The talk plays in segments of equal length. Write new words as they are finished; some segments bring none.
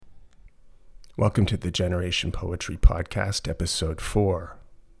Welcome to the Generation Poetry Podcast, Episode 4.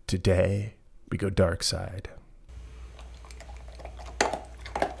 Today, we go dark side.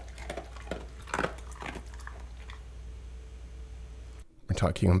 We're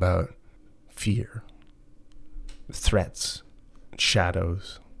talking about fear, threats,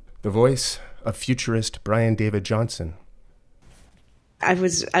 shadows. The voice of futurist Brian David Johnson. I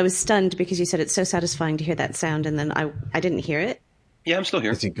was stunned because you said it's so satisfying to hear that sound, and then I didn't hear it. Yeah, I'm still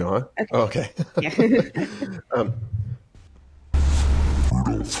here. Is he gone? Okay. Oh, okay. Yeah.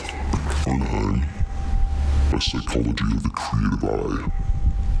 Rudolf Arnheim, A Psychology of the Creative Eye,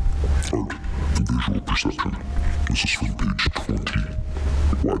 Art and Visual Perception. This is from page 20.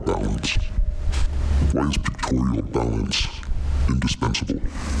 Why balance? Why is pictorial balance indispensable?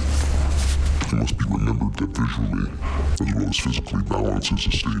 It must be remembered that visually, as well as physically, balance is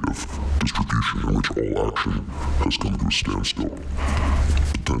a state of distribution in which all action has come to a standstill.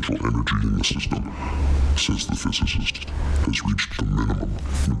 Potential energy in the system, says the physicist, has reached the minimum.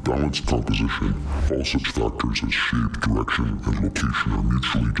 In balanced composition, all such factors as shape, direction, and location are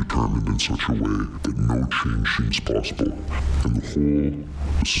mutually determined in such a way that no change seems possible, and the whole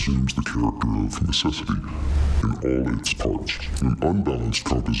assumes the character of necessity in all its parts. An unbalanced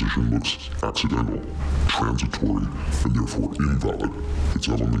composition looks accidental, transitory, and therefore invalid. Its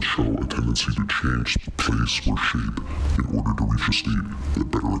elements show a tendency to change place or shape in order to reach a state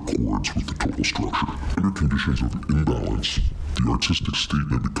that better accords with the total structure. Under conditions of imbalance, the artistic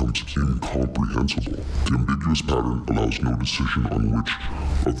statement becomes incomprehensible. The ambiguous pattern allows no decision on which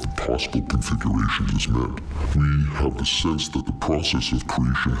of the possible configurations is meant. We have the sense that the process of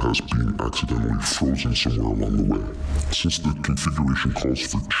creation has been accidentally frozen somewhere along the way. Since the configuration calls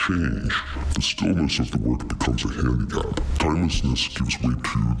for change, the stillness of the work becomes a handicap. Timelessness gives way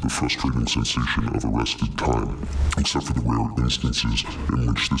to the frustrating sensation of arrested time, except for the rare instances in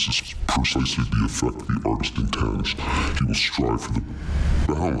which this is precisely the effect the artist intends. He will strive for the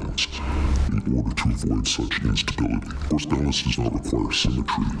balance in order to avoid such instability. Of course, balance does not require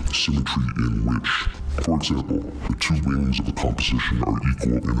symmetry in which, for example, the two wings of a composition are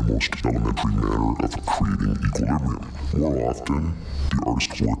equal in the most elementary manner of creating equilibrium. More often, the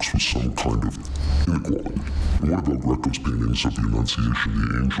artist works with some kind of inequality. In one of El Greco's paintings of the Annunciation,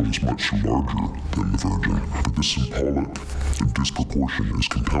 the angel is much larger than the Virgin, but this symbolic disproportion is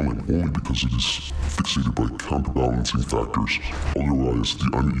compelling only because it is fixated by counterbalancing factors. Otherwise, the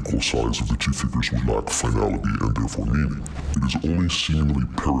unequal size of the two figures would lack finality and therefore meaning. It is only seemingly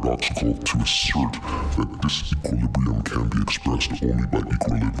paradoxical to assert that disequilibrium can be expressed only by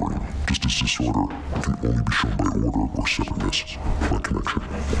equilibrium, just as disorder can only be shown by order or separateness, by connection.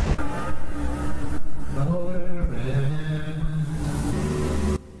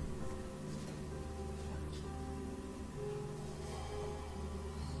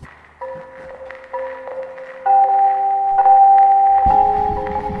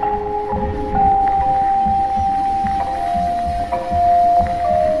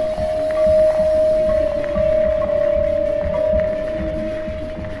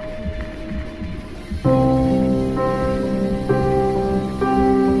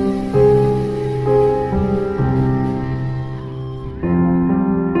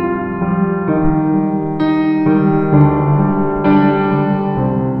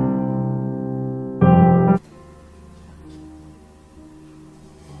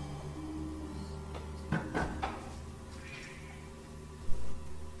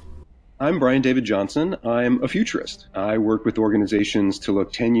 I'm Brian David Johnson. I'm a futurist. I work with organizations to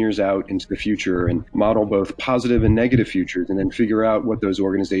look 10 years out into the future and model both positive and negative futures, and then figure out what those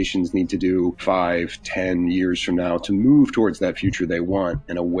organizations need to do 5, 10 years from now to move towards that future they want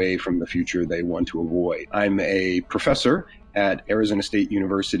and away from the future they want to avoid. I'm a professor at Arizona State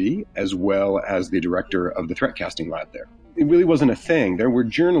University, as well as the director of the threat casting lab there. It really wasn't a thing. There were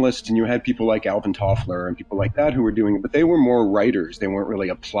journalists, and you had people like Alvin Toffler and people like that who were doing it, but they were more writers. They weren't really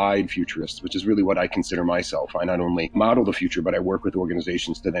applied futurists, which is really what I consider myself. I not only model the future, but I work with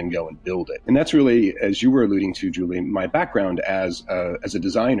organizations to then go and build it. And that's really, as you were alluding to, Julie, my background as a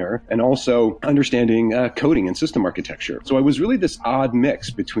designer, and also understanding coding and system architecture. So I was really this odd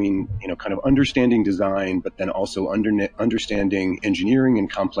mix between, kind of understanding design, but then also understanding engineering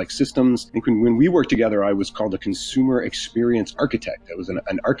and complex systems. And when we worked together, I was called a consumer experience architect. I was an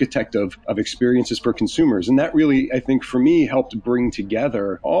architect of experiences for consumers. And that really, I think, for me, helped bring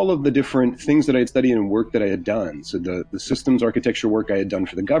together all of the different things that I had studied and work that I had done. So the systems architecture work I had done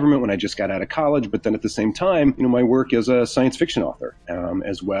for the government when I just got out of college, but then at the same time, my work as a science fiction author,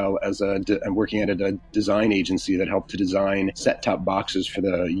 as well as I'm working at a design agency that helped to design set-top boxes for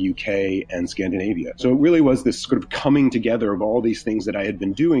the UK and Scandinavia. So it really was this sort of coming together of all these things that I had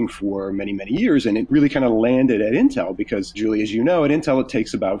been doing for many, many years. And it really kind of landed at Intel because, Julie, as you know, at Intel, it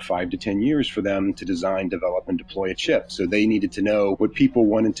takes about 5 to 10 years for them to design, develop, and deploy a chip. So they needed to know what people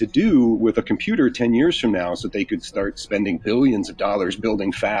wanted to do with a computer 10 years from now so they could start spending billions of dollars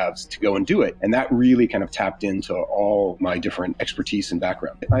building fabs to go and do it. And that really kind of tapped into all my different expertise and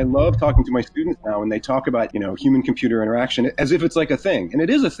background. I love talking to my students now and they talk about, human-computer interaction as if it's like a thing. And it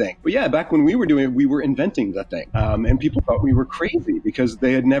is a thing. But yeah, back when we were doing it, we were inventing the thing. And people thought we were crazy because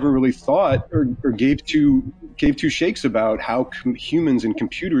they had never really thought or gave two shakes about how humans and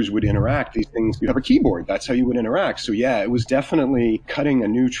computers would interact. These things, you have a keyboard, that's how you would interact. So yeah, it was definitely cutting a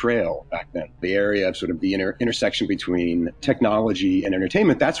new trail back then. The area of sort of the intersection between technology and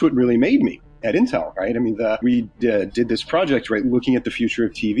entertainment, that's what really made me at Intel, right? I mean, we did this project, right, looking at the future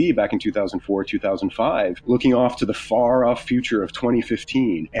of TV back in 2004, 2005, looking off to the far off future of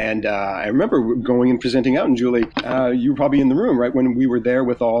 2015. And I remember going and presenting out, and Julie, you were probably in the room, right, when we were there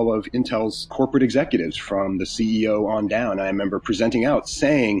with all of Intel's corporate executives from the CEO on down. I remember presenting out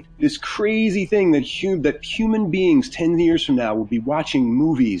saying this crazy thing that human beings 10 years from now will be watching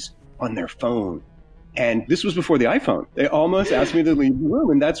movies on their phone. And this was before the iPhone. They almost asked me to leave the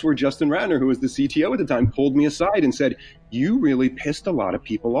room. And that's where Justin Ratner, who was the CTO at the time, pulled me aside and said, you really pissed a lot of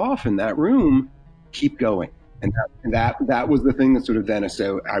people off in that room. Keep going. And that was the thing that sort of then,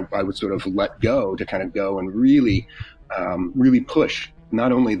 so I would sort of let go to kind of go and really push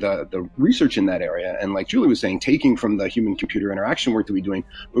not only the research in that area, and like Julie was saying, taking from the human-computer interaction work that we're doing,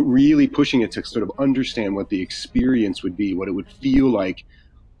 but really pushing it to sort of understand what the experience would be, what it would feel like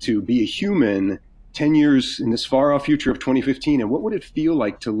to be a human 10 years in this far off future of 2015, and what would it feel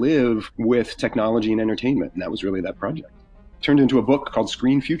like to live with technology and entertainment? And that was really that project. It turned into a book called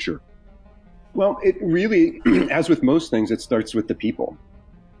Screen Future. Well, it really, as with most things, it starts with the people.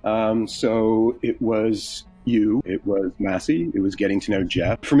 So it was you, it was Massey, it was getting to know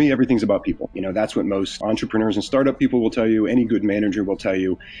Jeff. For me, everything's about people. That's what most entrepreneurs and startup people will tell you. Any good manager will tell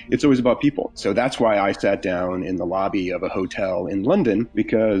you. It's always about people. So that's why I sat down in the lobby of a hotel in London,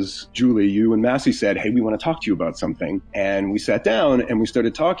 because Julie, you and Massey said, hey, we want to talk to you about something. And we sat down and we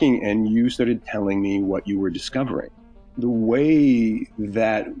started talking, and you started telling me what you were discovering. The way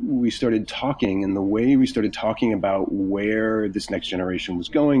that we started talking and the way we started talking about where this next generation was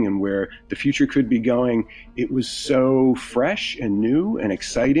going and where the future could be going, it was so fresh and new and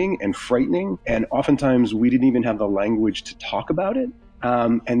exciting and frightening. And oftentimes we didn't even have the language to talk about it.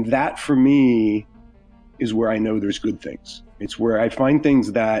 And that for me is where I know there's good things. It's where I find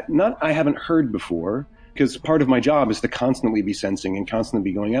things that I haven't heard before, because part of my job is to constantly be sensing and constantly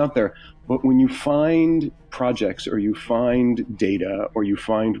be going out there. But when you find projects or you find data or you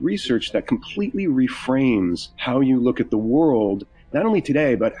find research that completely reframes how you look at the world, not only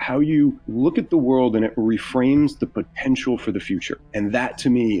today, but how you look at the world, and it reframes the potential for the future. And that to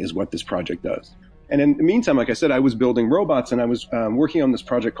me is what this project does. And in the meantime, like I said, I was building robots, and I was working on this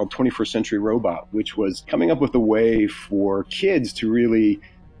project called 21st Century Robot, which was coming up with a way for kids to really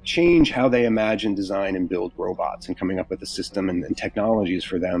change how they imagine, design, and build robots, and coming up with a system and technologies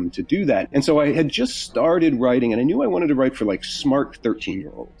for them to do that. And so I had just started writing, and I knew I wanted to write for like smart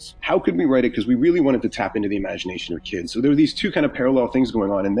 13-year-olds. How could we write it? Because we really wanted to tap into the imagination of kids. So there were these two kind of parallel things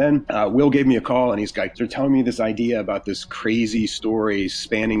going on. And then Will gave me a call, and he's like, they're telling me this idea about this crazy story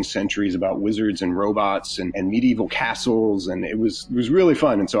spanning centuries about wizards and robots and medieval castles. And it was really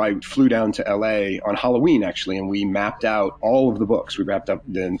fun. And so I flew down to LA on Halloween, actually, and we mapped out all of the books. We wrapped up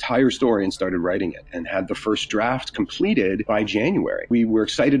the entire story and started writing it, and had the first draft completed by January. We were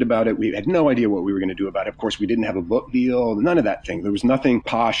excited about it. We had no idea what we were going to do about it. Of course, we didn't have a book deal, none of that thing. There was nothing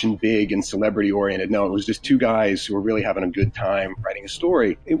posh and big and celebrity oriented. No, it was just two guys who were really having a good time writing a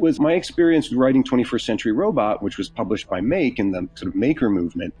story. It was my experience writing 21st Century Robot, which was published by Make in the sort of maker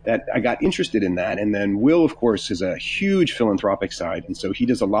movement, that I got interested in that. And then Will, of course, is a huge philanthropic side. And so he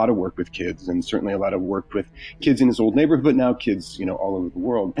does a lot of work with kids, and certainly a lot of work with kids in his old neighborhood, but now kids, all over the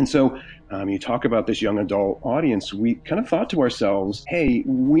world. And so you talk about this young adult audience, we kind of thought to ourselves, hey,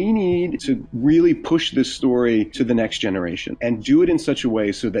 we need to really push this story to the next generation and do it in such a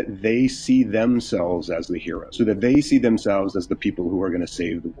way so that they see themselves as the heroes, so that they see themselves as the people who are going to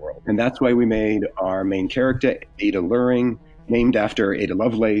save the world. And that's why we made our main character, Ada Luring, named after Ada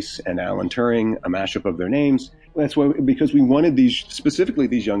Lovelace and Alan Turing, a mashup of their names. That's why, because we wanted specifically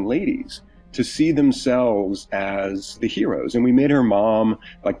these young ladies to see themselves as the heroes. And we made her mom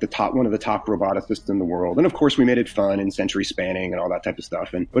like one of the top roboticists in the world. And of course we made it fun and century spanning and all that type of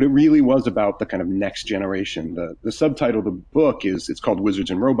stuff. But it really was about the kind of next generation. The subtitle of the book it's called Wizards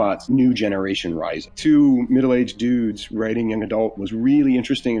and Robots, New Generation Rising. Two middle-aged dudes writing young adult was really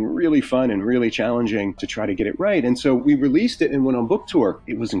interesting and really fun and really challenging to try to get it right. And so we released it and went on book tour.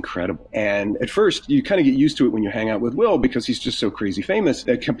 It was incredible. And at first you kind of get used to it when you hang out with Will, because he's just so crazy famous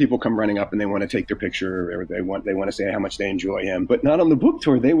that people come running up and they want to take their picture, or they want to say how much they enjoy him. But not on the book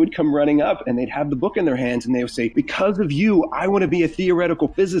tour. They would come running up and they'd have the book in their hands and they would say, because of you, I want to be a theoretical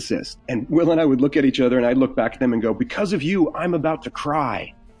physicist. And Will and I would look at each other and I'd look back at them and go, because of you, I'm about to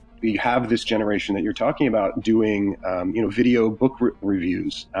cry. We have this generation that you're talking about doing, video book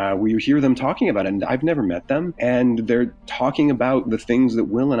reviews. We hear them talking about it, and I've never met them. And they're talking about the things that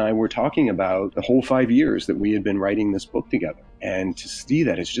Will and I were talking about the whole 5 years that we had been writing this book together. And to see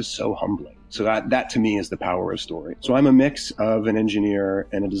that is just so humbling. So that to me is the power of story. So I'm a mix of an engineer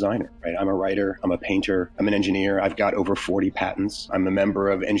and a designer, right? I'm a writer, I'm a painter, I'm an engineer. I've got over 40 patents. I'm a member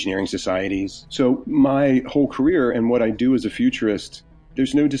of engineering societies. So my whole career and what I do as a futurist,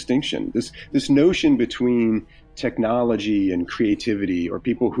 there's no distinction. This notion between technology and creativity, or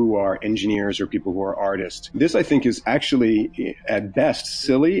people who are engineers or people who are artists, this I think is actually at best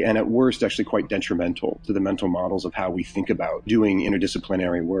silly and at worst actually quite detrimental to the mental models of how we think about doing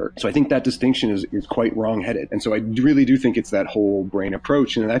interdisciplinary work. So I think that distinction is quite wrong-headed. And so I really do think it's that whole brain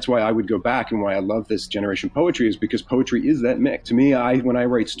approach. And that's why I would go back, and why I love this generation poetry, is because poetry is that mix. To me, when I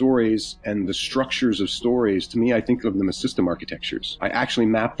write stories and the structures of stories, to me, I think of them as system architectures. I actually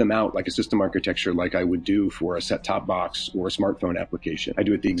map them out like a system architecture, like I would do for a set-top box or a smartphone application. I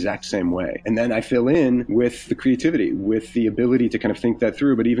do it the exact same way. And then I fill in with the creativity, with the ability to kind of think that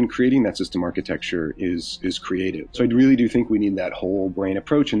through. But even creating that system architecture is creative. So I really do think we need that whole brain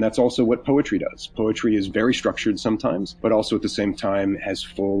approach. And that's also what poetry does. Poetry is very structured sometimes, but also at the same time has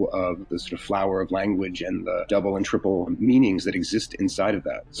full of the sort of flower of language and the double and triple meanings that exist inside of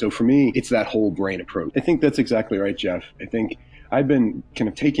that. So for me, it's that whole brain approach. I think that's exactly right, Jeff. I think I've been kind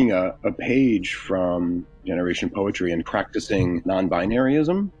of taking a page from generation poetry and practicing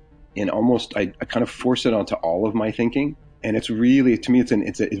non-binaryism, and almost I kind of force it onto all of my thinking. And it's really, to me,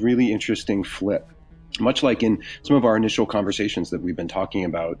 it's a really interesting flip. Much like in some of our initial conversations that we've been talking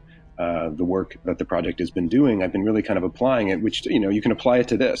about, the work that the project has been doing, I've been really kind of applying it, which, you can apply it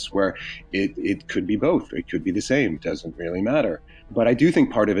to this, where it could be both. It could be the same. It doesn't really matter. But I do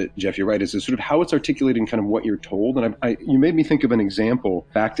think part of it, Jeff, you're right, is sort of how it's articulating kind of what you're told. And you made me think of an example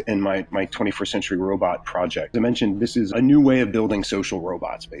back in my 21st Century Robot project. I mentioned this is a new way of building social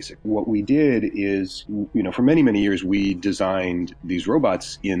robots, basically. What we did is, for many, many years, we designed these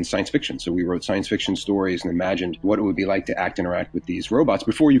robots in science fiction. So we wrote science fiction stories and imagined what it would be like to interact with these robots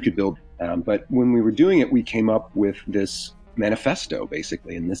before you could build. But when we were doing it, we came up with this manifesto,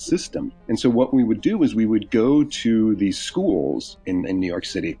 basically, in this system. And so what we would do is we would go to these schools in New York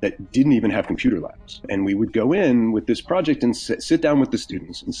City that didn't even have computer labs. And we would go in with this project and sit down with the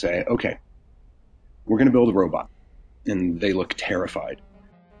students and say, okay, we're going to build a robot. And they look terrified.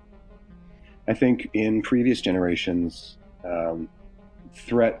 I think in previous generations,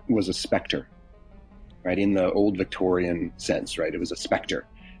 threat was a specter, right? In the old Victorian sense, right? It was a specter,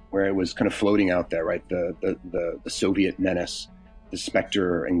 where it was kind of floating out there, right? The Soviet menace, the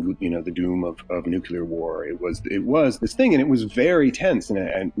specter, and the doom of nuclear war. It was this thing, and it was very tense,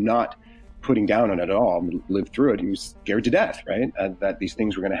 and not putting down on it at all. Lived through it. He was scared to death, right? That these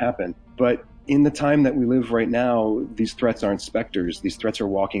things were going to happen. But in the time that we live right now, these threats aren't specters. These threats are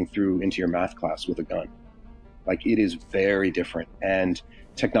walking through into your math class with a gun. Like, it is very different. And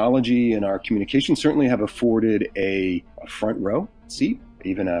technology and our communication certainly have afforded a front row seat,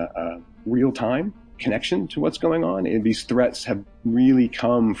 even a real-time connection to what's going on. And these threats have really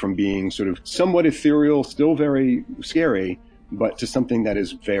come from being sort of somewhat ethereal, still very scary, but to something that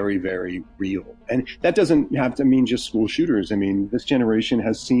is very, very real. And that doesn't have to mean just school shooters. I mean, this generation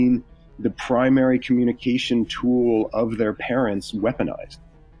has seen the primary communication tool of their parents weaponized.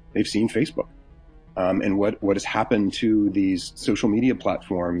 They've seen Facebook. And what has happened to these social media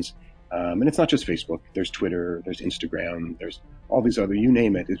platforms. And it's not just Facebook. There's Twitter, there's Instagram, there's all these other, you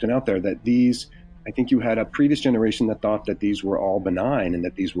name it. It's been out there that I think you had a previous generation that thought that these were all benign and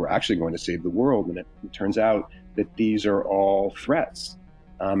that these were actually going to save the world. And it turns out that these are all threats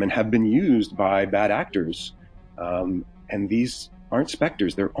and have been used by bad actors. And these aren't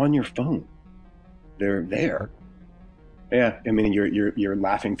specters. They're on your phone. They're there. Yeah, I mean, you're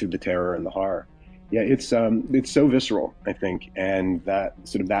laughing through the terror and the horror. Yeah, it's so visceral, I think, and that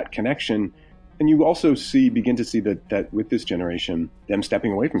sort of that connection. And you also begin to see that with this generation, them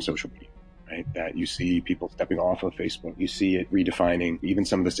stepping away from social media, right? That you see people stepping off of Facebook. You see it redefining. Even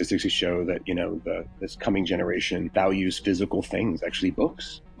some of the statistics show that, this coming generation values physical things, actually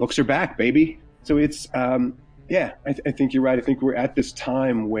books. Books are back, baby. So it's, I think you're right. I think we're at this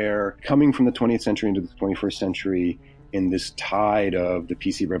time where, coming from the 20th century into the 21st century, in this tide of the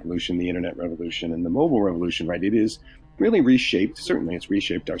PC revolution, the internet revolution, and the mobile revolution, right? It is really reshaped. Certainly, it's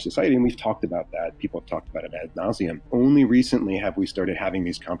reshaped our society, and we've talked about that. People have talked about it ad nauseum. Only recently have we started having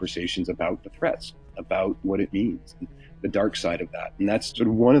these conversations about the threats, about what it means, the dark side of that. And that's sort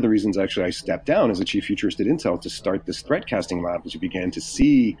of one of the reasons, actually, I stepped down as a chief futurist at Intel to start this threat casting lab, as we began to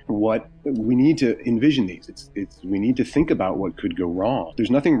see what we need to envision these. We need to think about what could go wrong. There's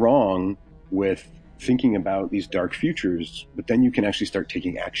nothing wrong with thinking about these dark futures, but then you can actually start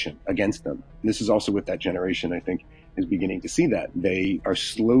taking action against them. And this is also what that generation, I think, is beginning to see that. They are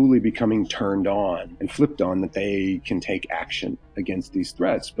slowly becoming turned on and flipped on that they can take action against these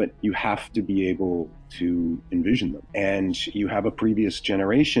threats, but you have to be able to envision them. And you have a previous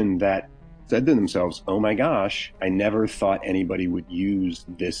generation that said to themselves, oh my gosh, I never thought anybody would use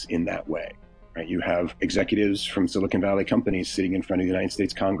this in that way. Right? You have executives from Silicon Valley companies sitting in front of the United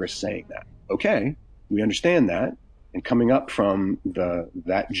States Congress saying that. Okay, we understand that. And coming up from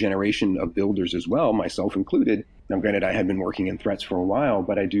that generation of builders as well, myself included. Now, granted, I had been working in threats for a while,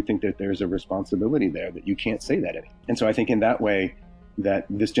 but I do think that there's a responsibility there that you can't say that anymore. And so I think in that way, that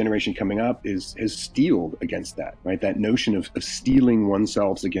this generation coming up has steeled against that, right? That notion of steeling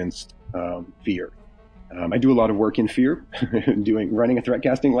oneself against fear. I do a lot of work in fear, running a threat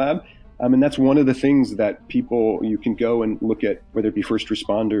casting lab. And that's one of the things that you can go and look at, whether it be first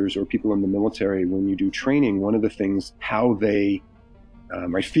responders or people in the military, when you do training, one of the things, how they,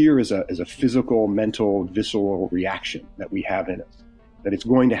 fear is a physical, mental, visceral reaction that we have in us, that it's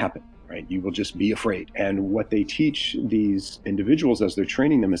going to happen, right? You will just be afraid. And what they teach these individuals as they're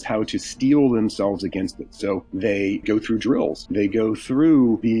training them is how to steel themselves against it. So they go through drills. They go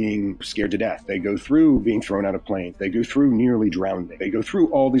through being scared to death. They go through being thrown out of planes. They go through nearly drowning. They go through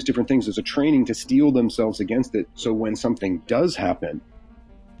all these different things as a training to steel themselves against it. So when something does happen,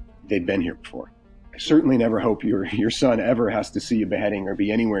 they've been here before. I certainly never hope your son ever has to see a beheading or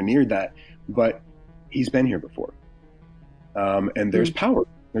be anywhere near that, but he's been here before. And there's power.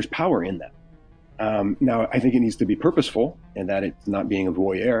 There's power in that. Now, I think it needs to be purposeful, and that it's not being a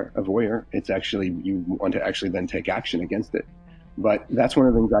voyeur. It's actually, you want to actually then take action against it. But that's one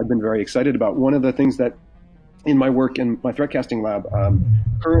of the things I've been very excited about. One of the things that in my work in my threat casting lab,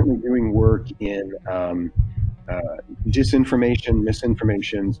 currently doing work in disinformation,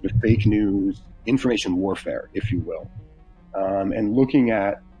 misinformation, fake news, information warfare, if you will, and looking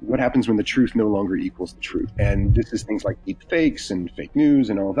at what happens when the truth no longer equals the truth. And this is things like deep fakes and fake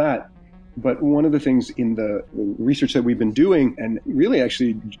news and all that. But one of the things in the research that we've been doing, and really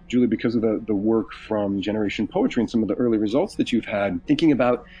actually, Julie, because of the work from Generation Poetry and some of the early results that you've had, thinking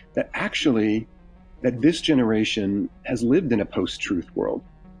about that actually, that this generation has lived in a post-truth world.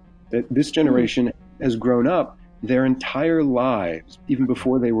 That this generation has grown up, their entire lives, even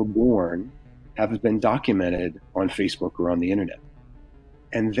before they were born, have been documented on Facebook or on the internet.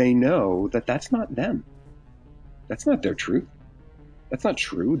 And they know that that's not them. That's not their truth. That's not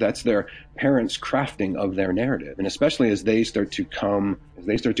true. That's their parents' crafting of their narrative. And especially as they start to come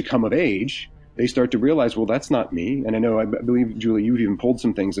of age, they start to realize, well, that's not me. And I believe, Julie, you've even pulled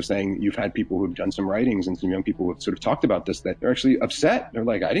some things of saying you've had people who've done some writings and some young people who have sort of talked about this, that they're actually upset. They're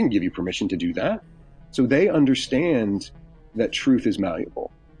like, I didn't give you permission to do that. So they understand that truth is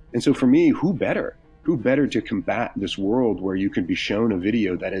malleable. And so for me, who better to combat this world where you can be shown a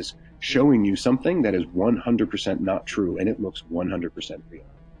video that is showing you something that is 100% not true and it looks 100% real.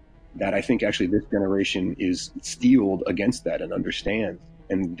 That I think actually this generation is steeled against that and understands,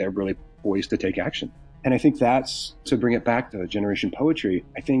 and they're really poised to take action. And I think that's, to bring it back to Generation Poetry,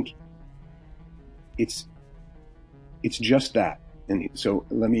 I think it's just that. And so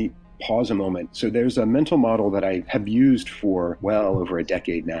let me pause a moment. So there's a mental model that I have used for well over a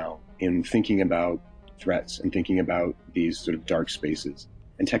decade now in thinking about threats and thinking about these sort of dark spaces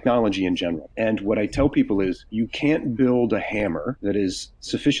and technology in general. And what I tell people is, you can't build a hammer that is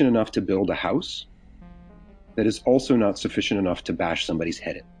sufficient enough to build a house that is also not sufficient enough to bash somebody's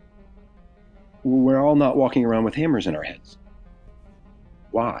head in. We're all not walking around with hammers in our heads.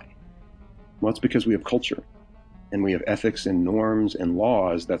 Why? Well, it's because we have culture and we have ethics and norms and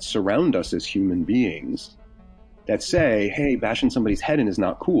laws that surround us as human beings that say, hey, bashing somebody's head in is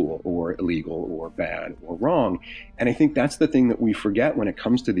not cool or illegal or bad or wrong. And I think that's the thing that we forget when it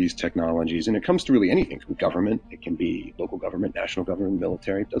comes to these technologies. And it comes to really anything from government. It can be local government, national government,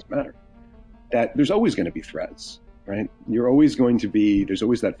 military, it doesn't matter. That there's always going to be threats, right? There's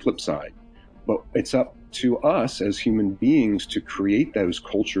always that flip side. But it's up to us as human beings to create those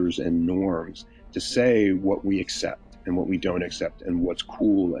cultures and norms to say what we accept and what we don't accept, and what's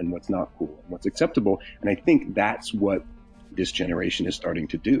cool and what's not cool, and what's acceptable. And I think that's what this generation is starting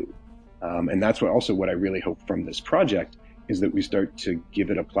to do. And that's what I really hope from this project is that we start to give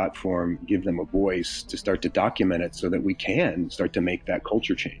it a platform, give them a voice to start to document it so that we can start to make that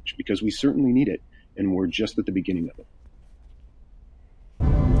culture change, because we certainly need it. And we're just at the beginning of it.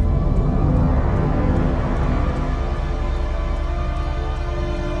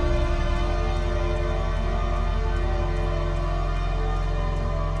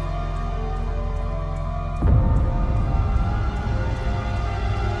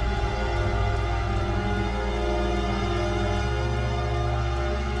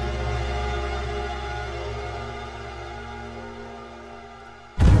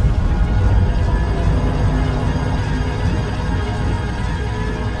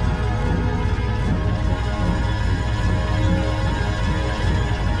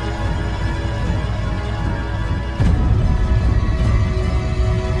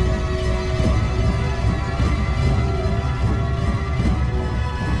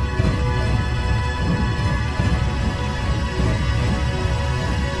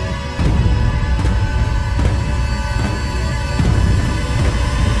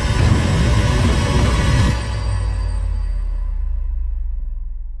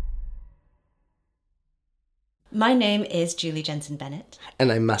 My name is Julie Jensen Bennett.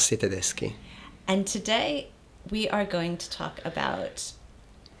 And I'm Massi Tedeschi. And today we are going to talk about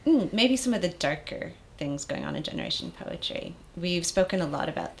maybe some of the darker things going on in generation poetry. We've spoken a lot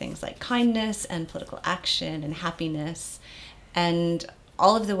about things like kindness and political action and happiness, and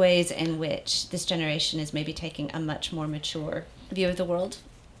all of the ways in which this generation is maybe taking a much more mature view of the world,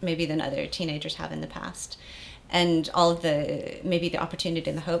 maybe than other teenagers have in the past, and all of maybe the opportunity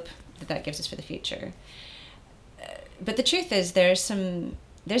and the hope that gives us for the future. But the truth is there's some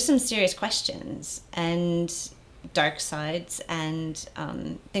serious questions and dark sides and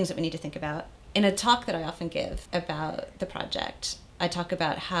things that we need to think about. In a talk that I often give about the project, I talk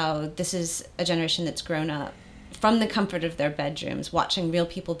about how this is a generation that's grown up from the comfort of their bedrooms, watching real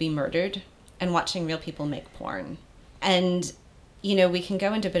people be murdered and watching real people make porn. And, we can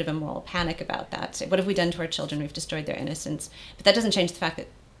go into a bit of a moral panic about that. Say, what have we done to our children? We've destroyed their innocence. But that doesn't change the fact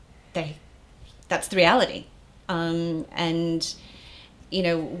that that's the reality. And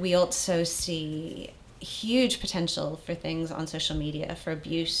we also see huge potential for things on social media, for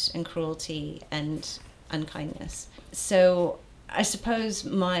abuse and cruelty and unkindness. So I suppose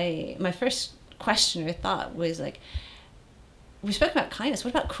my first question or thought was like, we spoke about kindness.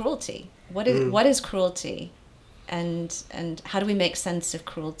 What about cruelty? What is cruelty, and how do we make sense of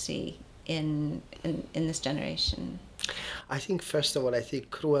cruelty in this generation? I think, first of all,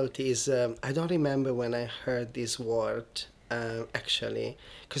 cruelty is, I don't remember when I heard this word, actually,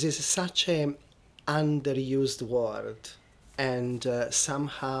 because it's such an underused word. And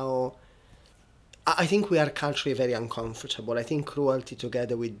somehow, I think we are culturally very uncomfortable. I think cruelty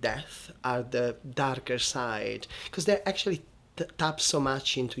together with death are the darker side, because they actually tap so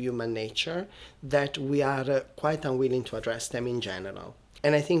much into human nature that we are quite unwilling to address them in general.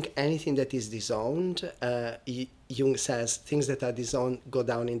 And I think anything that is disowned, Jung says, things that are disowned go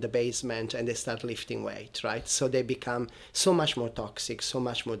down in the basement and they start lifting weight, right? So they become so much more toxic, so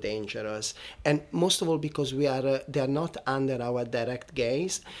much more dangerous. And most of all, because they are not under our direct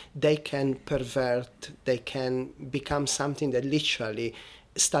gaze, they can pervert, they can become something that literally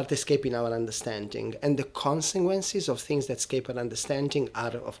start escaping our understanding. And the consequences of things that escape our understanding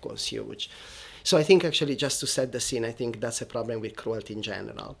are, of course, huge. So I think actually, just to set the scene, I think that's a problem with cruelty in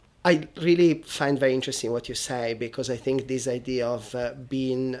general. I really find very interesting what you say, because I think this idea of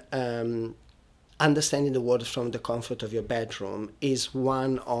understanding the world from the comfort of your bedroom is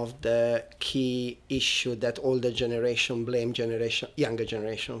one of the key issues that older generation blame younger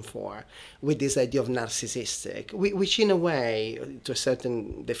generation for, with this idea of narcissistic, which in a way, to a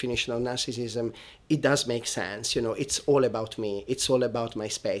certain definition of narcissism, it does make sense. It's all about me. It's all about my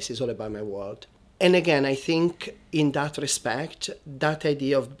space. It's all about my world. And again, I think in that respect, that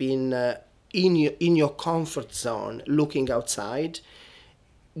idea of being in your comfort zone, looking outside,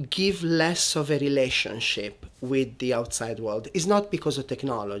 give less of a relationship with the outside world. It's not because of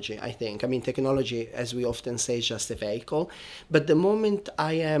technology, I think. I mean, technology, as we often say, is just a vehicle. But the moment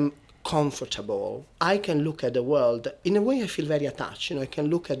I am comfortable, I can look at the world, in a way I feel very attached, I can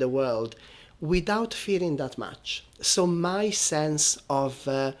look at the world without fearing that much. So my sense of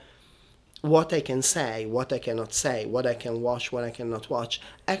what I can say, what I cannot say, what I can watch, what I cannot watch,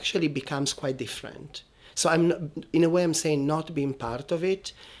 actually becomes quite different. So in a way I'm saying not being part of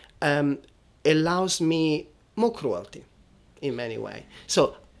it allows me more cruelty in many ways.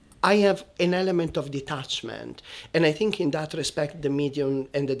 So I have an element of detachment. And I think in that respect, the medium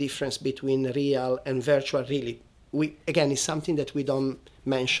and the difference between real and virtual really, is something that we don't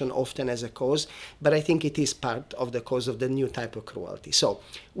mention often as a cause, but I think it is part of the cause of the new type of cruelty. So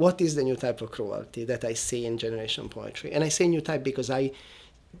what is the new type of cruelty that I see in generation poetry? And I say new type because I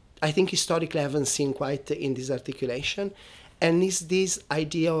think historically I haven't seen quite in this articulation. And it's this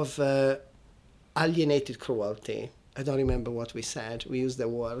idea of alienated cruelty. I don't remember what we said. We used the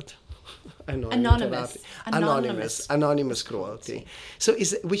word. Anonymous cruelty. So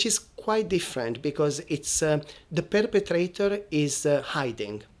which is quite different because it's the perpetrator is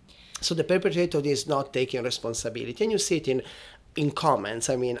hiding. So the perpetrator is not taking responsibility. And you see it in comments.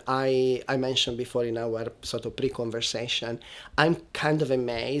 I mean, I mentioned before in our sort of pre-conversation, I'm kind of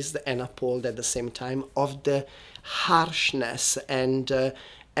amazed and appalled at the same time of the harshness and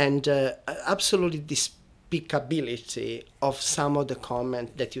absolutely despicability of some of the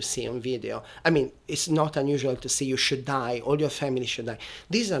comment that you see on video. I mean, it's not unusual to see you should die, all your family should die.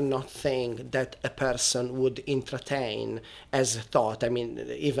 These are not things that a person would entertain as a thought. I mean,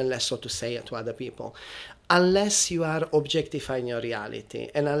 even less so to say it to other people. Unless you are objectifying your reality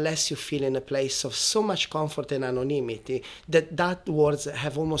and unless you feel in a place of so much comfort and anonymity that words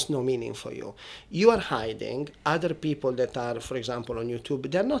have almost no meaning for you. You are hiding. Other people that are, for example, on YouTube,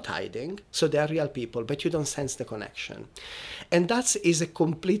 they're not hiding. So they are real people, but you don't sense the connection. And that is a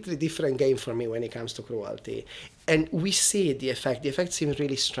completely different game for me when it comes to cruelty. And we see the effect. The effect seems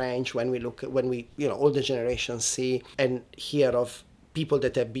really strange when we older generations see and hear of people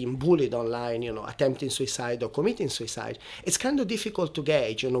that have been bullied online, attempting suicide or committing suicide. It's kind of difficult to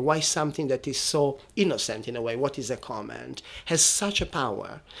gauge, why something that is so innocent in a way, what is a comment, has such a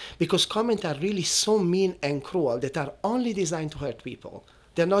power. Because comments are really so mean and cruel that are only designed to hurt people.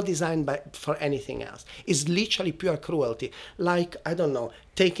 They're not designed for anything else. It's literally pure cruelty. Like, I don't know,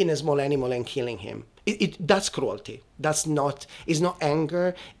 taking a small animal and killing him. That's cruelty. It's not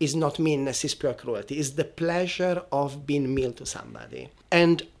anger, it's not meanness, it's pure cruelty. It's the pleasure of being mean to somebody.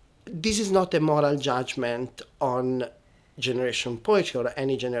 And this is not a moral judgment on generation poetry or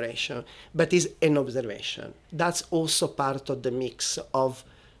any generation, but is an observation. That's also part of the mix of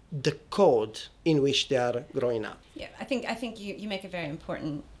the code in which they are growing up. Yeah, I think you make a very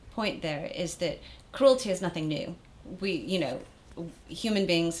important point there, is that cruelty is nothing new. Human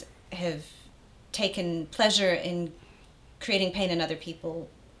beings have taken pleasure in creating pain in other people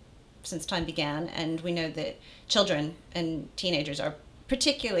since time began, and we know that children and teenagers are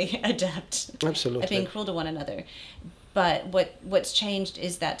particularly adept Absolutely. at being cruel to one another. But what's changed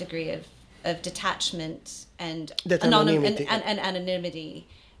is that degree of detachment and anonymity,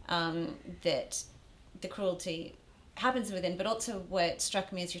 that the cruelty happens within. But also what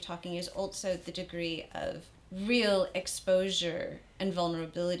struck me as you're talking is also the degree of real exposure and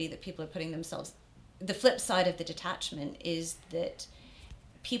vulnerability that people are putting themselves. The flip side of the detachment is that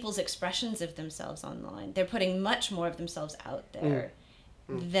people's expressions of themselves online, they're putting much more of themselves out there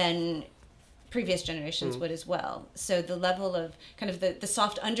than previous generations would as well. So the level of kind of the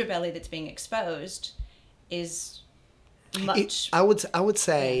soft underbelly that's being exposed is much. I would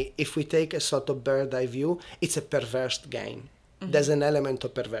say if we take a sort of bird's eye view, it's a perverse game. Mm-hmm. There's an element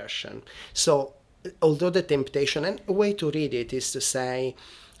of perversion. So although the temptation, and a way to read it is to say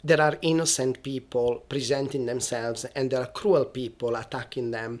there are innocent people presenting themselves and there are cruel people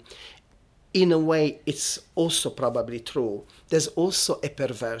attacking them. In a way, it's also probably true. There's also a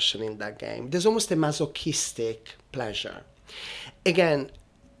perversion in that game. There's almost a masochistic pleasure. Again,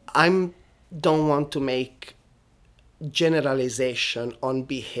 I don't want to make generalization on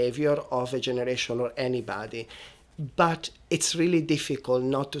behavior of a generation or anybody, but it's really difficult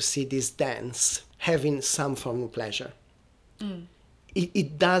not to see this dance having some form of pleasure.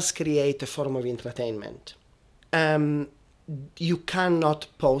 It does create a form of entertainment. You cannot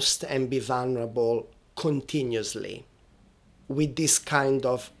post and be vulnerable continuously with this kind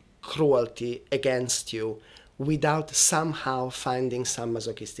of cruelty against you without somehow finding some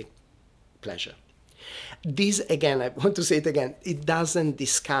masochistic pleasure. This, again, I want to say it again, it doesn't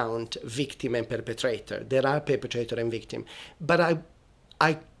discount victim and perpetrator. There are perpetrator and victim. But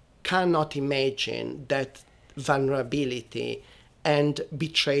I cannot imagine that vulnerability and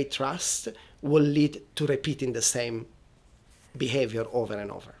betrayed trust will lead to repeating the same behavior over and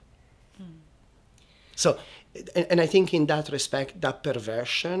over. So, and I think in that respect, that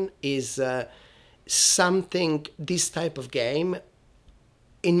perversion is something, this type of game,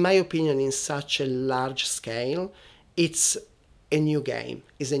 in my opinion, in such a large scale, it's a new game.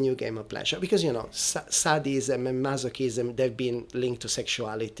 It's a new game of pleasure. Because, sadism and masochism, they've been linked to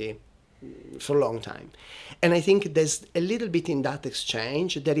sexuality for a long time. And I think there's a little bit in that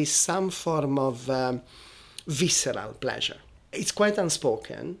exchange, there is some form of visceral pleasure. It's quite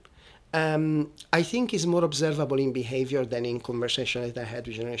unspoken. I think it's more observable in behavior than in conversation that I had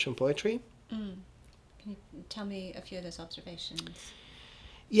with Generation Poetry. Can you tell me a few of those observations?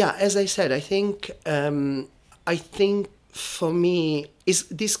 Yeah, as I said, I think for me is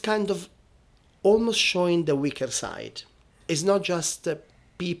this kind of almost showing the weaker side. It's not just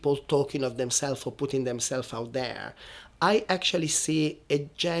people talking of themselves or putting themselves out there. I actually see a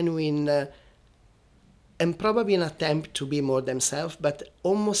genuine and probably an attempt to be more themselves, but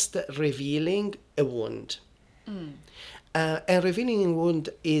almost revealing a wound. And revealing a wound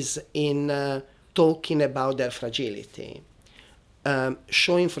is in talking about their fragility.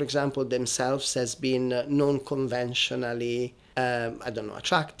 Showing, for example, themselves as being non-conventionally,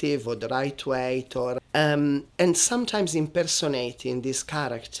 attractive or the right weight, and sometimes impersonating this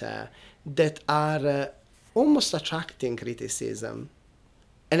character that are almost attracting criticism.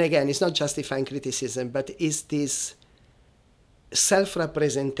 And again, it's not justifying criticism, but it's this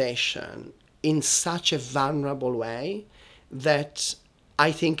self-representation in such a vulnerable way that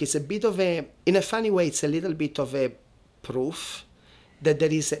I think is a bit of in a funny way, it's a little bit of a proof that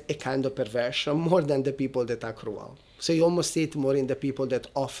there is a kind of perversion more than the people that are cruel. So you almost see it more in the people that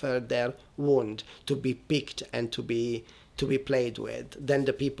offer their wound to be picked and to be played with than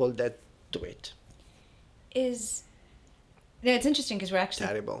the people that do it. It's interesting because we're actually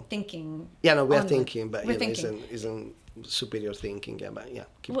terrible thinking. Yeah, no, we're thinking, but we're thinking. Isn't superior thinking. Yeah, but yeah,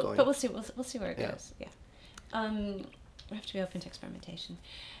 keep going. But we'll see. We'll see where it goes. Yeah, we have to be open to experimentation.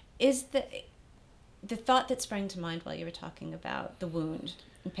 Is the thought that sprang to mind while you were talking about the wound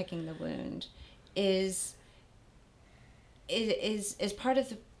and picking the wound is part of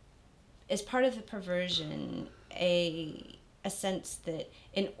the perversion a sense that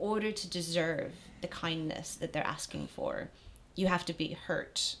in order to deserve the kindness that they're asking for, you have to be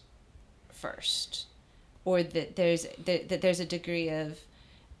hurt first, or that there's a degree of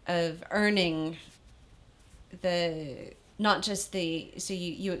earning the not just the so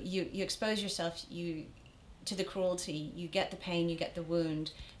you expose yourself to the cruelty, you get the pain, you get the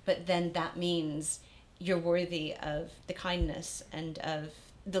wound, but then that means you're worthy of the kindness and of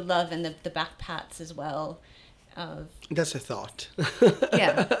the love and the back pats as well. That's a thought.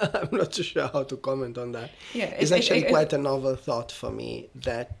 Yeah. I'm not too sure how to comment on that. Yeah, it's actually quite a novel thought for me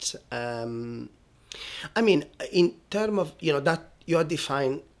that, in terms of, that you are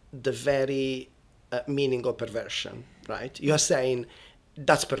defining the very meaning of perversion, right? You are saying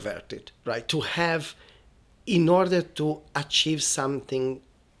that's perverted, right? To have, in order to achieve something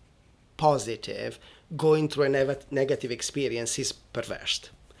positive, going through a negative experience is perverse.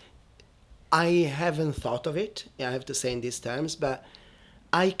 I haven't thought of it, I have to say in these terms, but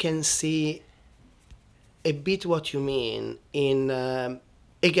I can see a bit what you mean in,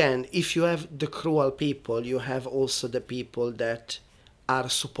 again, if you have the cruel people, you have also the people that are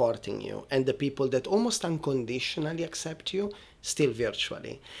supporting you and the people that almost unconditionally accept you, still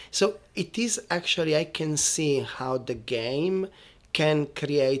virtually. So it is actually, I can see how the game can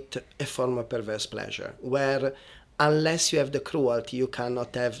create a form of perverse pleasure, where unless you have the cruelty, you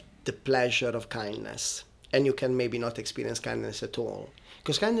cannot have the pleasure of kindness, and you can maybe not experience kindness at all,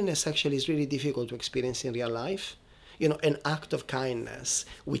 because kindness actually is really difficult to experience in real life. An act of kindness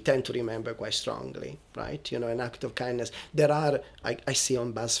we tend to remember quite strongly, right? An act of kindness. There are, I see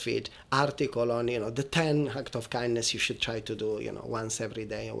on BuzzFeed article on, the 10 acts of kindness you should try to do, once every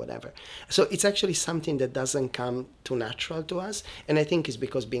day or whatever. So it's actually something that doesn't come too natural to us. And I think it's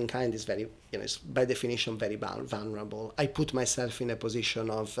because being kind is very, it's by definition very vulnerable. I put myself in a position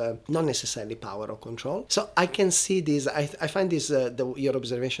of not necessarily power or control. So I can see this, I find this, your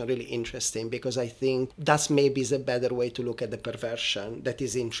observation really interesting, because I think that's maybe is a better way to look at the perversion that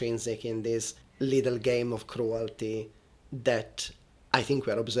is intrinsic in this little game of cruelty that I think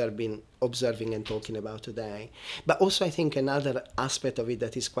we're observing and talking about today. But also I think another aspect of it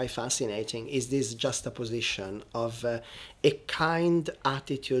that is quite fascinating is this juxtaposition of a kind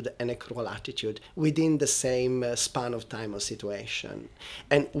attitude and a cruel attitude within the same span of time or situation.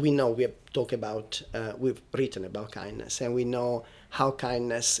 And we know we've written about kindness, and we know how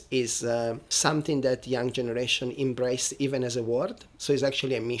kindness is something that young generation embrace even as a word. So it's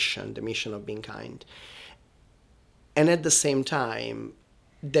actually a mission, the mission of being kind. And at the same time,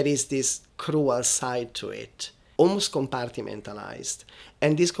 there is this cruel side to it, almost compartmentalized.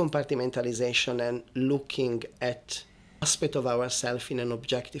 And this compartmentalization and looking at aspect of ourselves in an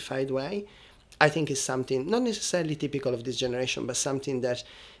objectified way, I think is something not necessarily typical of this generation, but something that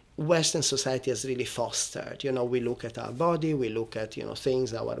Western society has really fostered. You know, we look at our body, we look at, you know,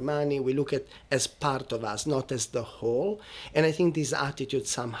 things, our money, we look at as part of us, not as the whole. And I think this attitude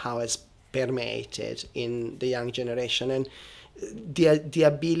somehow has permeated in the young generation. And the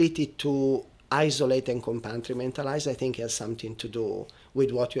ability to isolate and compartmentalize, I think, has something to do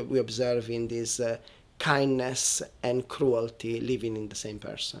with what we observe in this kindness and cruelty living in the same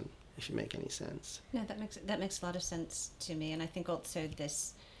person, if it makes any sense. No, that makes a lot of sense to me, and I think also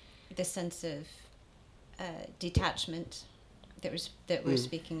this sense of detachment that we're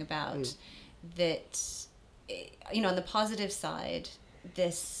speaking about, that, you know, on the positive side,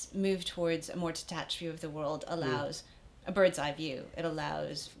 this move towards a more detached view of the world allows a bird's eye view. It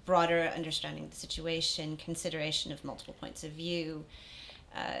allows broader understanding of the situation, consideration of multiple points of view,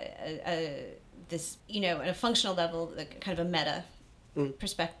 this, you know, at a functional level, kind of a meta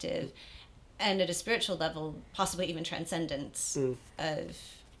perspective, and at a spiritual level, possibly even transcendence of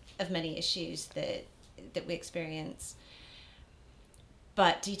many issues that we experience.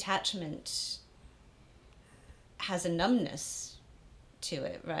 But detachment has a numbness to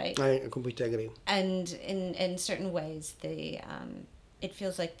it, right? I completely agree. And in certain ways, it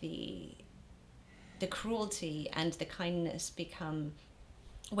feels like the cruelty and the kindness become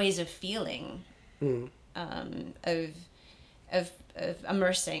ways of feeling, of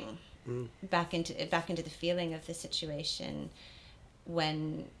immersing back into the feeling of the situation.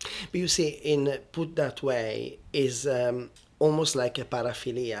 When, but you see, in put that way, is almost like a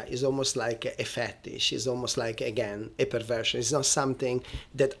paraphilia, is almost like a fetish, is almost like, again, a perversion. It's not something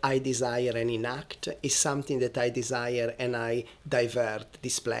that I desire and enact, it's something that I desire and I divert,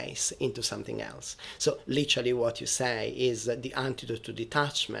 displace into something else. So literally what you say is that the antidote to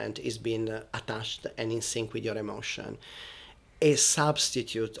detachment is being attached and in sync with your emotion. A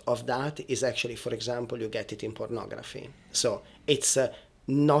substitute of that is actually, for example, you get it in pornography. So it's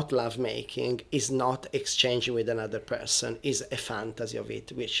not lovemaking, is not exchanging with another person, is a fantasy of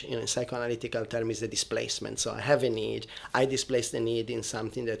it, which in a psychoanalytical term is a displacement. So I have a need, I displace the need in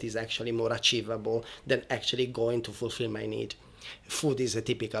something that is actually more achievable than actually going to fulfill my need. Food is a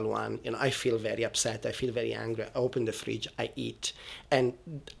typical one. You know, I feel very upset, I feel very angry, I open the fridge, I eat. And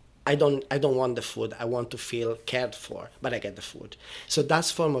I don't want the food. I want to feel cared for, but I get the food. So that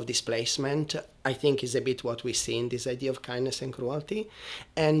form of displacement, I think, is a bit what we see in this idea of kindness and cruelty.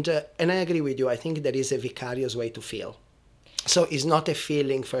 And I agree with you. I think there is a vicarious way to feel. So it's not a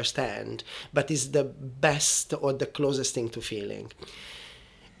feeling firsthand, but it's the best or the closest thing to feeling.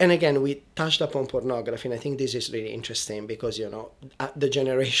 And again, we touched upon pornography, and I think this is really interesting because, you know, the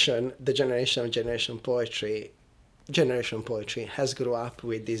generation of Generation Poetry has grew up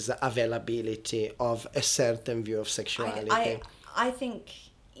with this availability of a certain view of sexuality. I think,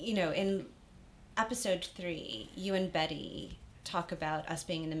 you know, in episode 3, you and Betty talk about us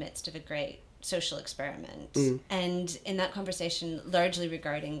being in the midst of a great social experiment. And in that conversation, largely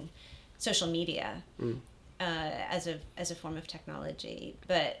regarding social media as a form of technology.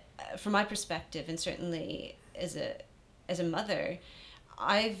 But from my perspective, and certainly as a mother,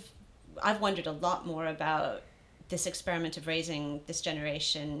 I've wondered a lot more about this experiment of raising this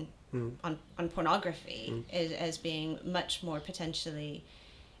generation on pornography as being much more potentially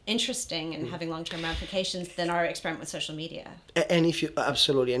interesting and having long-term ramifications than our experiment with social media. And if you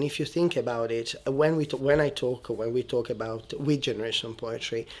absolutely, and if you think about it, when we talk about with Generation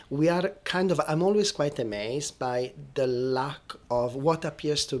Poetry, we are kind of, I'm always quite amazed by the lack of what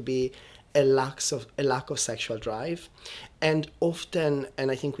appears to be a lack of sexual drive. And often,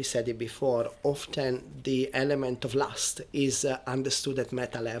 and I think we said it before, often the element of lust is understood at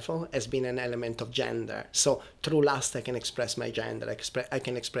meta level as being an element of gender. So through lust I can express my gender, I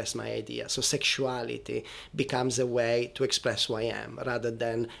can express my idea. So sexuality becomes a way to express who I am rather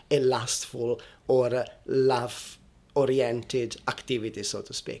than a lustful or love-oriented activity, so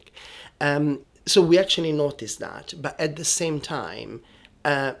to speak. So we actually notice that, but at the same time,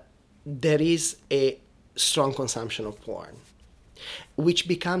 there is a strong consumption of porn, which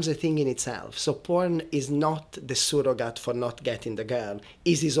becomes a thing in itself. So porn is not the surrogate for not getting the girl,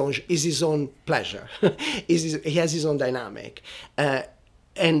 is his own pleasure. He has his own dynamic.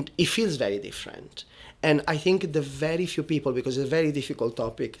 And it feels very different. And I think the very few people, because it's a very difficult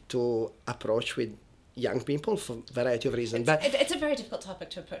topic to approach with young people for a variety of reasons. It's a very difficult topic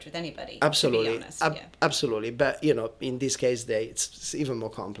to approach with anybody. Absolutely, to be honest. Absolutely. But in this case, it's even more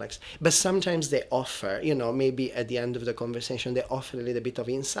complex. But sometimes they offer, maybe at the end of the conversation, they offer a little bit of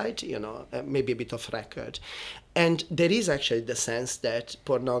insight, maybe a bit of record, and there is actually the sense that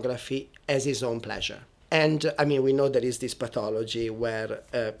pornography has its own pleasure. And we know there is this pathology where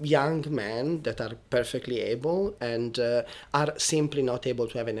young men that are perfectly able and are simply not able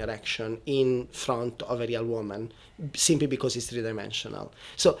to have an erection in front of a real woman simply because it's three-dimensional.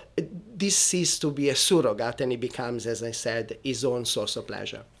 So this ceases to be a surrogate and it becomes, as I said, his own source of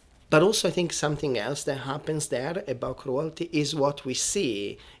pleasure. But also I think something else that happens there about cruelty is what we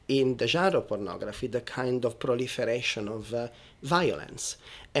see in the genre of pornography, the kind of proliferation of violence.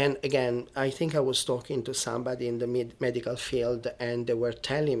 And again, I think I was talking to somebody in the medical field and they were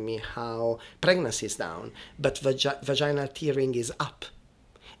telling me how pregnancy is down, but vaginal tearing is up.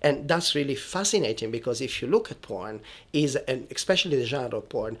 And that's really fascinating because if you look at porn, and especially the genre of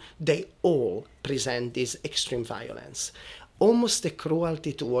porn, they all present this extreme violence. Almost a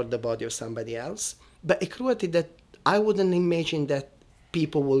cruelty toward the body of somebody else, but a cruelty that I wouldn't imagine that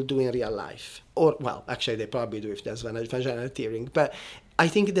people will do in real life. Or, well, actually they probably do if there's vaginal tearing. But I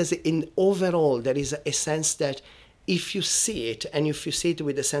think overall there is a sense that if you see it, and if you see it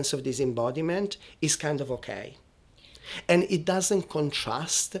with a sense of disembodiment, it's kind of okay. And it doesn't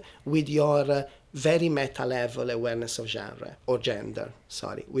contrast with your very meta-level awareness of genre, or gender,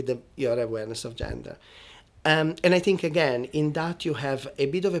 with your awareness of gender. And I think, again, in that you have a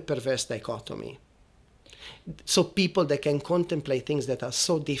bit of a perverse dichotomy. So people that can contemplate things that are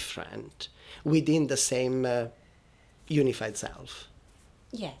so different within the same unified self.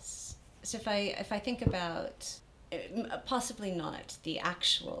 Yes. So if I think about possibly not the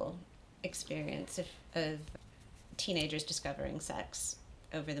actual experience of teenagers discovering sex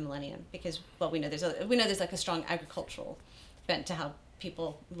over the millennium, because we know there's like a strong agricultural bent to how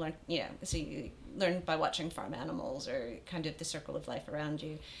people learn, so you learn by watching farm animals or kind of the circle of life around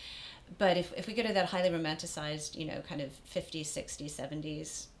you. But if we go to that highly romanticized, kind of 50s, 60s,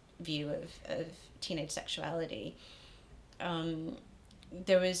 70s view of teenage sexuality,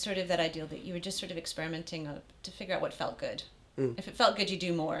 there was sort of that ideal that you were just sort of experimenting to figure out what felt good. If it felt good, you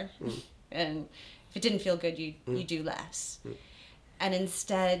do more. And if it didn't feel good, you do less. And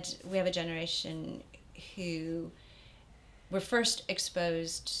instead, we have a generation who were first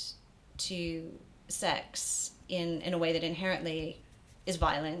exposed to sex in a way that inherently is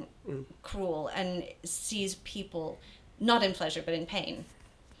violent, cruel, and sees people not in pleasure but in pain,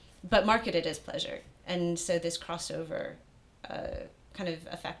 but marketed as pleasure. And so this crossover kind of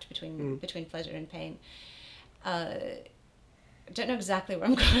effect between pleasure and pain. I don't know exactly where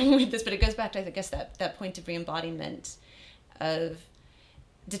I'm going with this, but it goes back to, I guess, that point of re-embodiment of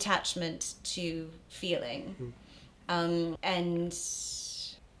detachment to feeling.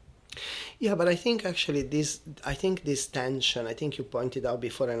 Yeah, but I think actually this tension, I think you pointed out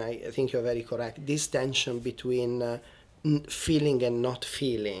before, and I think you're very correct, this tension between feeling and not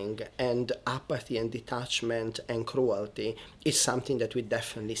feeling, and apathy and detachment and cruelty is something that we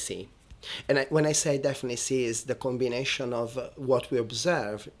definitely see. And when I say definitely see, is the combination of what we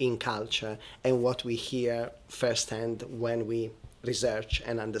observe in culture and what we hear firsthand when we research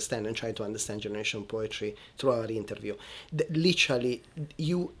and understand and try to understand generation poetry through our interview. Literally,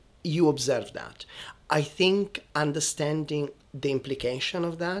 you observe that. I think understanding the implication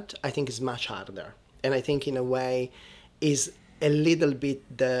of that, I think, is much harder. And I think in a way is a little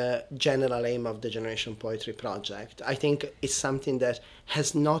bit the general aim of the Generation Poetry Project. I think it's something that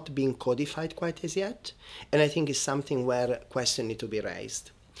has not been codified quite as yet. And I think it's something where questions need to be raised.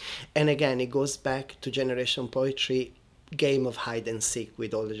 And again, it goes back to Generation Poetry game of hide and seek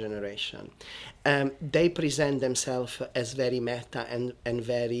with all the generation. They present themselves as very meta and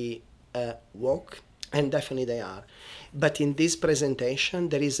very woke, and definitely they are. But in this presentation,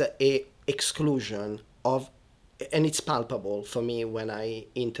 there is a exclusion of, and it's palpable for me when I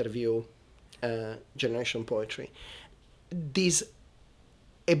interview generation poetry, this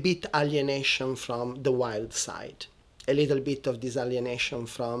a bit alienation from the wild side, a little bit of this alienation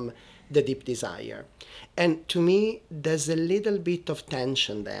from the deep desire. And to me, there's a little bit of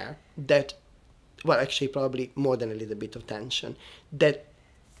tension there that, well, actually probably more than a little bit of tension, that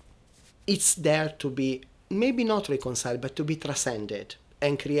it's there to be maybe not reconciled, but to be transcended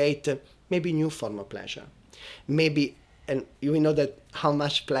and create maybe new form of pleasure. Maybe, and we know that how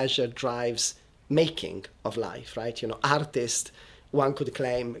much pleasure drives making of life, right? Artists, one could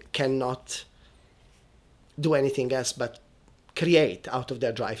claim, cannot do anything else but create out of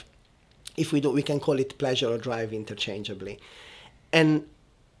their drive. If we do, we can call it pleasure or drive interchangeably. And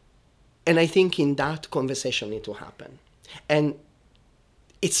And I think in that conversation need to happen. And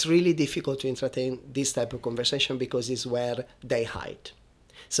it's really difficult to entertain this type of conversation because it's where they hide.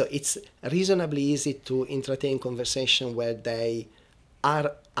 So it's reasonably easy to entertain conversation where they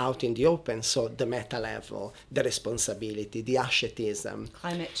are out in the open. So the meta level, the responsibility, the ascetism.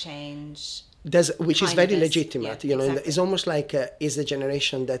 Climate change. Which is very Kindness. legitimate. Yeah, exactly. It's almost like is a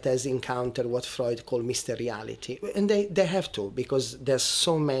generation that has encountered what Freud called Mr. Reality. And they have to, because there's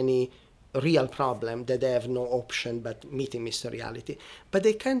so many real problem that they have no option but meeting Mr. Reality. But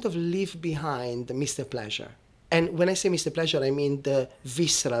they kind of leave behind Mr. Pleasure. And when I say Mr. Pleasure, I mean the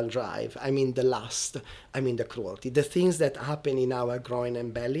visceral drive, I mean the lust, I mean the cruelty, the things that happen in our groin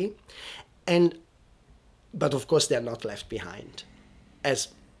and belly. But of course they're not left behind. As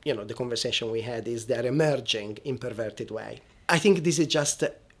the conversation we had is they're emerging in perverted way. I think this is just,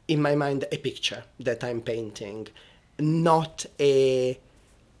 in my mind, a picture that I'm painting,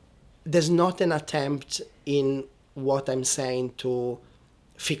 there's not an attempt in what I'm saying to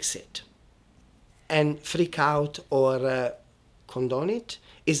fix it. And freak out or condone it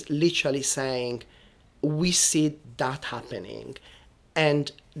is literally saying, we see that happening.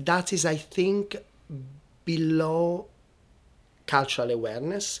 And that is, I think, below cultural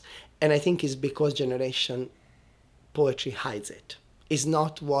awareness. And I think it's because generation poetry hides it. It's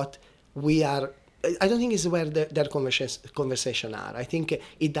not what we are. I don't think it's where their conversation are. I think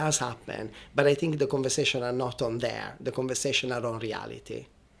it does happen, but I think the conversation are not on there. The conversation are on reality.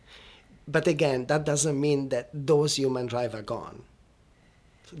 But again, that doesn't mean that those human drive are gone.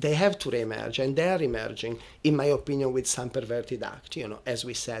 They have to reemerge, and they are emerging, in my opinion, with some perverted act. As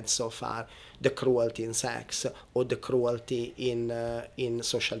we said so far, the cruelty in sex or the cruelty in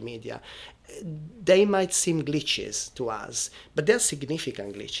social media. They might seem glitches to us, but they're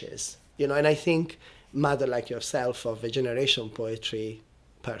significant glitches. And I think mother like yourself, of a generation poetry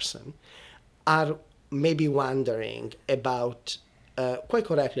person, are maybe wondering about, quite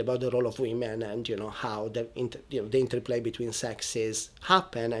correctly, about the role of women and, how the interplay between sexes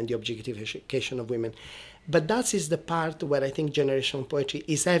happen and the objectification of women. But that is the part where I think generation poetry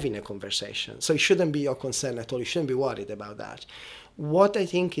is having a conversation. So it shouldn't be your concern at all. You shouldn't be worried about that. What I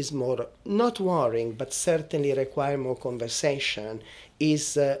think is more, not worrying, but certainly require more conversation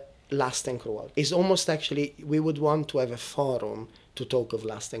is lust and cruelty. It's almost actually, we would want to have a forum to talk of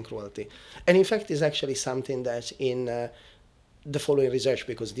lust and cruelty. And in fact, it's actually something that in the following research,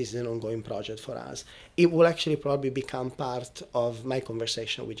 because this is an ongoing project for us, it will actually probably become part of my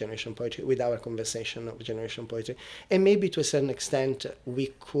conversation with generation poetry, with our conversation of generation poetry. And maybe to a certain extent,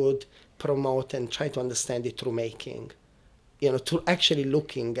 we could promote and try to understand it through making. To actually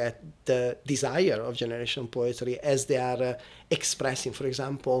looking at the desire of generation poetry as they are expressing, for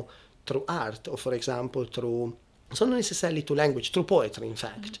example, through art, or for example, through, so not necessarily to language, through poetry, in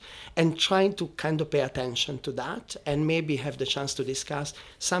fact, and trying to kind of pay attention to that and maybe have the chance to discuss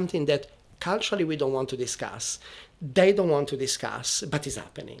something that culturally we don't want to discuss. They don't want to discuss, but it's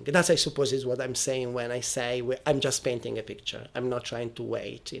happening. That, I suppose, is what I'm saying when I say I'm just painting a picture. I'm not trying to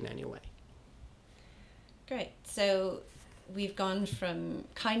wait in any way. Great. So we've gone from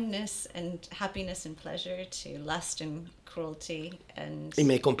kindness and happiness and pleasure to lust and cruelty and it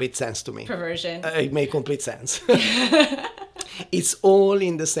made complete sense to me. Perversion. It made complete sense. It's all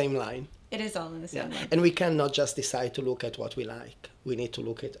in the same line. It is all in the same line. And we cannot just decide to look at what we like. We need to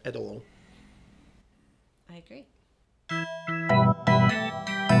look at all. I agree.